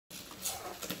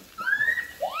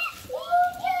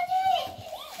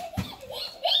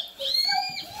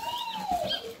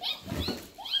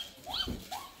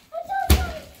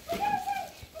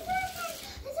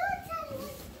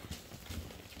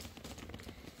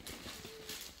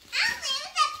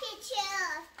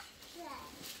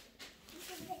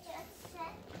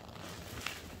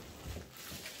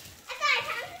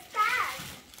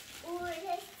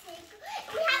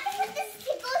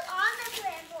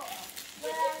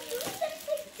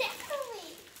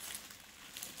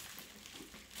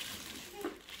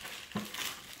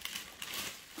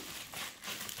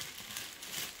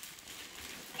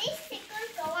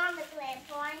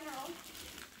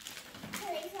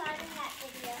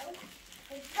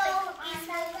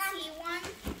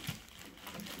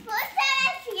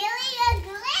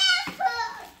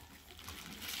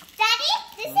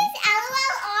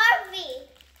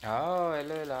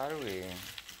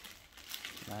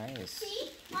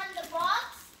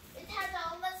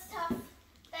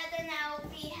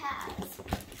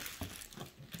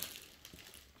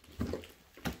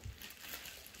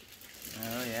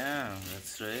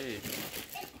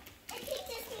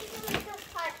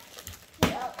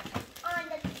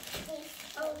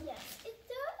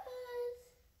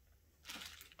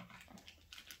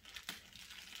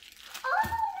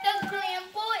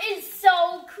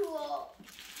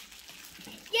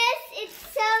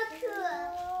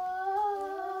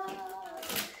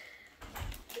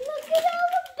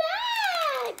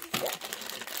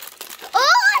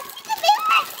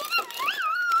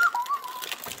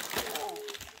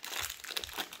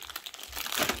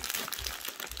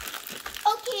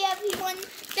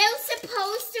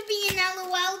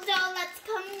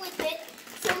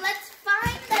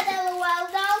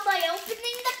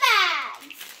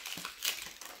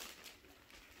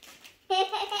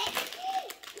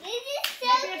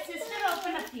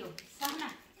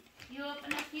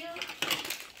you.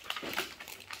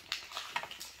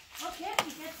 Okay,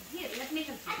 here, let me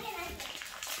help you.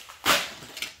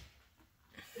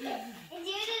 And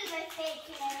you do the fake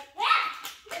carrot.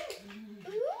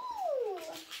 Ooh.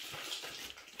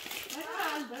 What are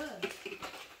all those?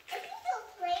 I think they'll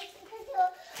plates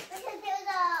because there's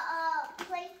a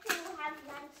place to have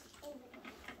lunch in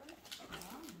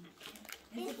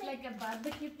the Is it like a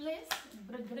barbecue place?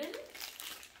 Grill?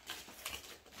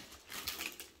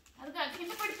 అదిగా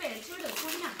కింద పడిపోయాయి చూడు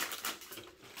కొన్నా.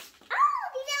 Oh,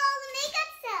 these are all the makeup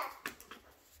stuff.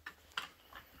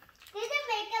 These are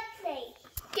makeup plates.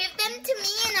 Give them to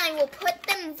me and I will put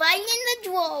them right in the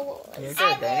drawers.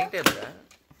 Dining table.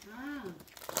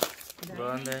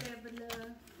 Dining table,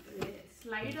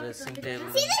 slide Dressing అవుతుంది table.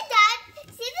 కదా.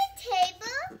 See the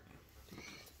table?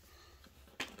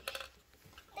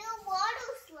 The water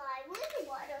slide. Where's the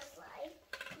water slide?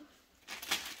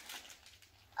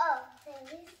 Oh, there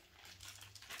it is.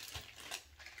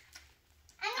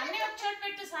 అన్నీ ఒక చోట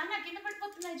పెట్టు సానా కింద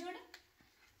పడిపోతున్నాయి చూడు.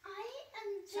 I am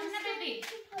just Sana, baby. going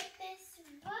to put this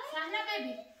right. సానా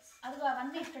బేబీ అదిగో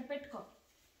అవన్నీ ఇక్కడ పెట్టుకో.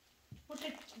 Put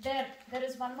it there. There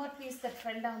is one more piece that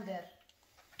fell down there.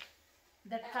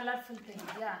 That colorful thing.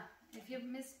 Yeah. If you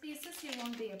miss pieces, you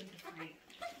won't be able to find.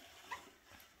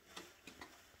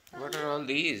 What are all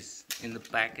these in the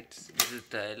packets? Is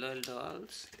it LOL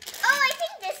dolls? Oh, I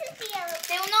think this is the LOL.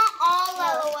 They're not all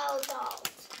LOL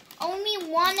dolls. Only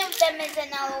one of them is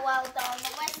an LOL doll.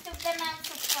 The rest of them are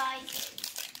surprises.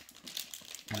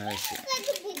 I see. It's like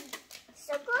a big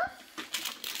circle.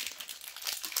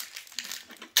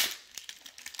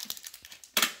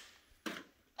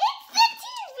 It's the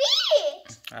TV!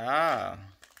 Ah.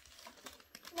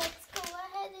 Let's go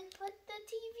ahead and put the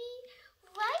TV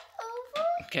right over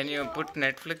Can you here. put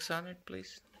Netflix on it,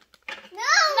 please?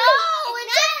 No,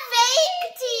 it's a fake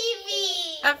TV.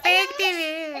 A fake TV.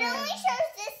 It only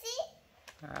shows this. See?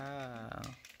 Ah.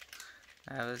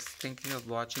 I was thinking of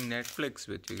watching Netflix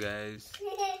with you guys.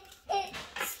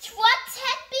 What's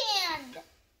headband?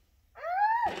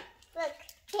 Look,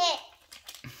 hit.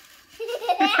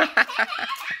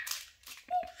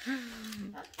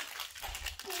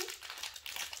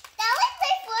 That was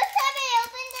my first time I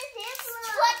opened the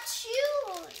ziploc. What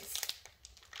shoes?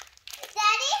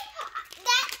 Daddy,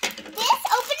 this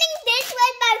opening this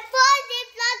was my first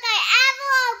ziploc I ever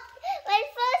opened. My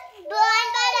first blind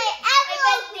bag I ever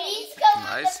opened. These go on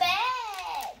Nice. the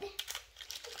bed.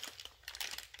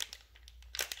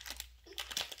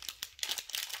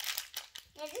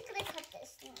 I'm just gonna cut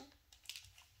this now.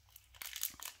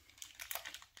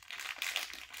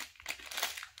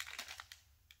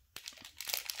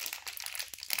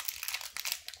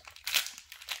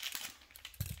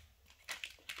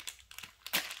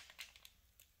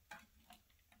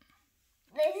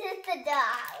 This is the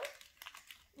doll.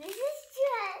 This is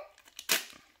Trent.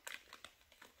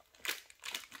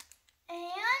 And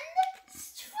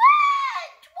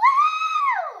Trent!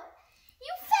 Wow!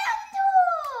 You found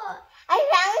her! I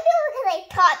found her because I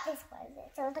thought this was it.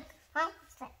 So I was like, huh?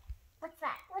 What's that? What's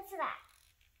that? What's that?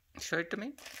 Show it to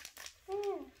me.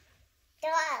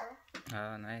 Doll.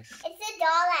 Oh, nice. It's the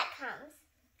doll that comes.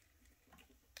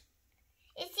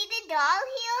 You see the doll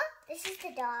here? This is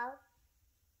the doll.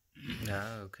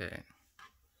 Oh, okay.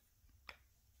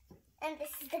 And this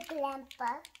is the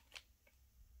Glamper.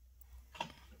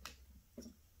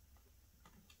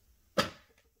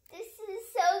 This is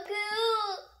so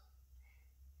cool.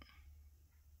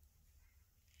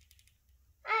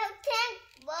 I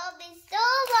thank Mommy so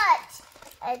much.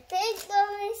 I thank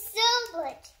Mommy so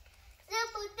much.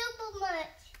 Super duper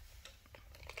much.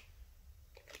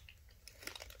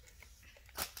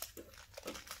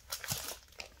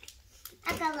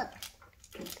 Okay, look.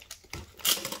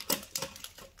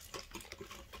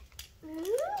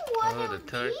 What Oh, are the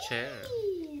third chair.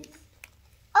 these?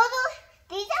 Oh,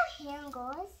 no, these are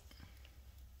hangers.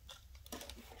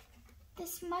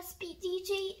 This must be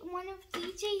one of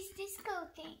DJ's disco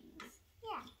things.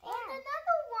 Yeah. And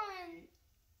another one.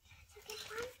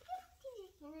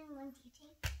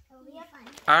 It'll be fun.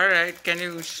 All right. Can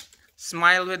you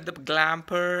smile with the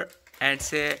Glamper and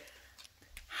say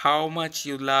how much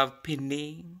you love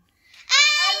pinning?